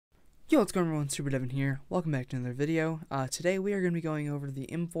Yo, what's going on everyone, Super Devin here. Welcome back to another video. Today we are going to be going over the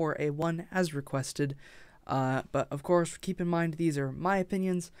M4A1 as requested, but of course keep in mind these are my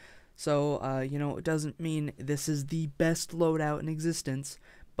opinions, so it doesn't mean this is the best loadout in existence,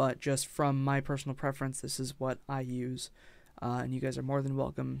 but just from my personal preference this is what I use, and you guys are more than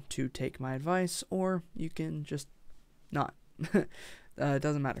welcome to take my advice, or you can just not. It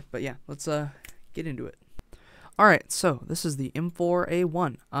doesn't matter, but yeah, let's get into it. Alright, so this is the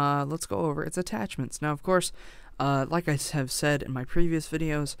M4A1. Let's go over its attachments. Now, of course, like I have said in my previous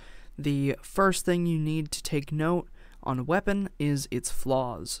videos, the first thing you need to take note on a weapon is its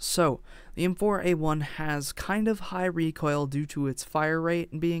flaws. So, the M4A1 has kind of high recoil due to its fire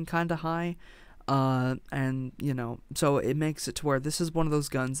rate being kind of high, so it makes it to where this is one of those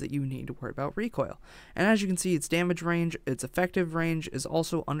guns that you need to worry about recoil. And as you can see, its damage range, its effective range is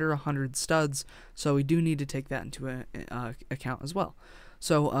also under 100 studs, so we do need to take that into account as well.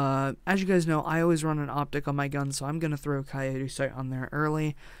 So, as you guys know, I always run an optic on my gun, so I'm going to throw Coyote Sight on there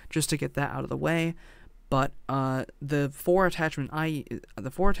early, just to get that out of the way. But the four attachments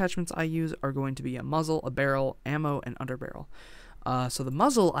I use are going to be a muzzle, a barrel, ammo, and underbarrel. So the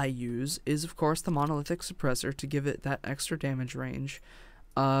muzzle I use is, of course, the monolithic suppressor to give it that extra damage range,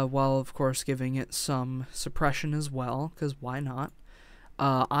 while, of course, giving it some suppression as well, because why not?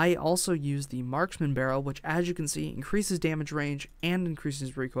 I also use the marksman barrel, which, as you can see, increases damage range and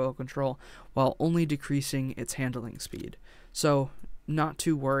increases recoil control, while only decreasing its handling speed. So, not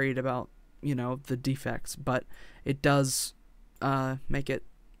too worried about, the defects, but it does make it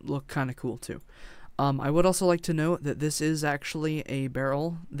look kind of cool, too. I would also like to note that this is actually a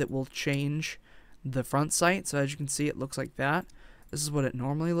barrel that will change the front sight, so as you can see it looks like that. This is what it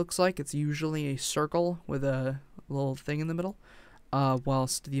normally looks like. It's usually a circle with a little thing in the middle,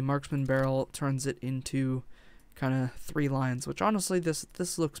 whilst the marksman barrel turns it into kind of 3 lines, which honestly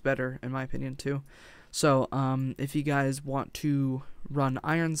this looks better in my opinion too. So if you guys want to run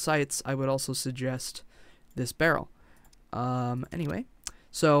iron sights, I would also suggest this barrel. Anyway.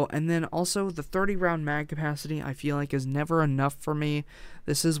 So, and then also the 30 round mag capacity I feel like is never enough for me.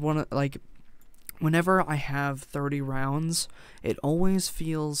 This is one of, whenever I have 30 rounds, it always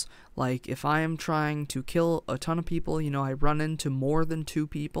feels like if I am trying to kill a ton of people, I run into more than 2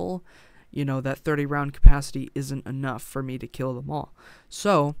 people, that 30 round capacity isn't enough for me to kill them all.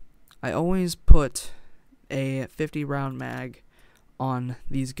 So, I always put a 50 round mag on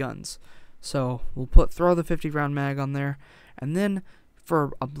these guns. So, we'll throw the 50 round mag on there, and then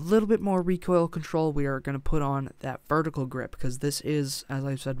for a little bit more recoil control, we are going to put on that vertical grip, because this is, as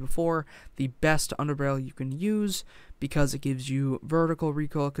I've said before, the best underbarrel you can use, because it gives you vertical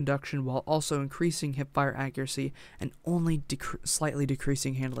recoil conduction while also increasing hipfire accuracy and only slightly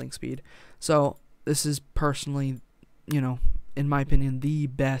decreasing handling speed. So this is personally, in my opinion, the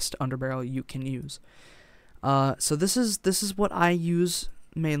best underbarrel you can use. So this is what I use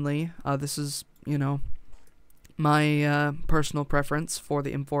mainly. This is, my personal preference for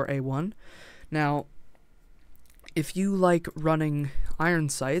the M4A1. Now, if you like running iron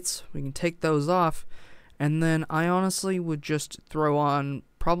sights, we can take those off, and then I honestly would just throw on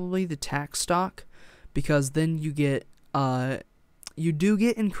probably the tack stock, because then you get you do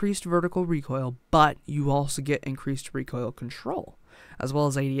get increased vertical recoil, but you also get increased recoil control as well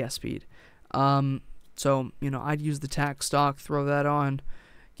as ADS speed. So I'd use the tack stock, throw that on,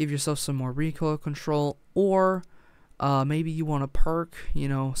 give yourself some more recoil control, or maybe you want a perk,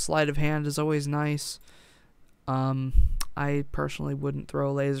 sleight of hand is always nice. I personally wouldn't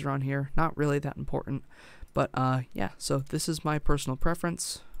throw a laser on here, not really that important, but yeah, so this is my personal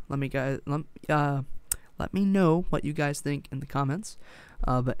preference. Let me know what you guys think in the comments,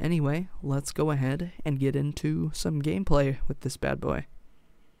 but anyway, let's go ahead and get into some gameplay with this bad boy.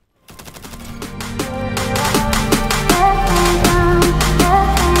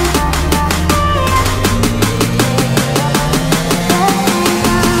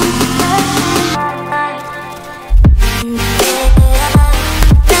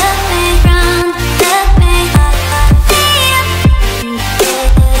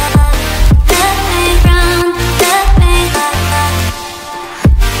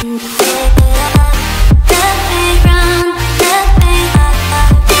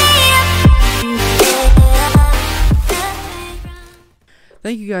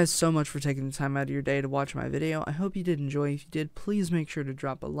 Thank you guys so much for taking the time out of your day to watch my video. I hope you did enjoy. If you did, please make sure to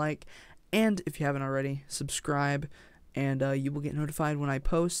drop a like, and if you haven't already, subscribe, and you will get notified when I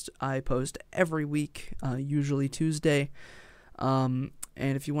post. I post every week, usually Tuesday.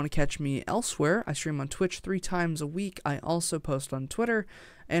 And if you want to catch me elsewhere, I stream on Twitch 3 times a week. I also post on Twitter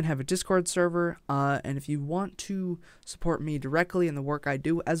and have a Discord server. And if you want to support me directly in the work I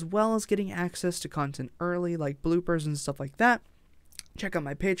do, as well as getting access to content early, like bloopers and stuff like that, check out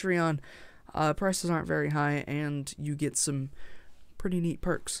my Patreon. Prices aren't very high, and you get some pretty neat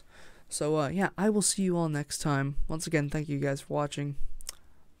perks. So, yeah, I will see you all next time. Once again, thank you guys for watching.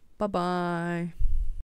 Bye-bye.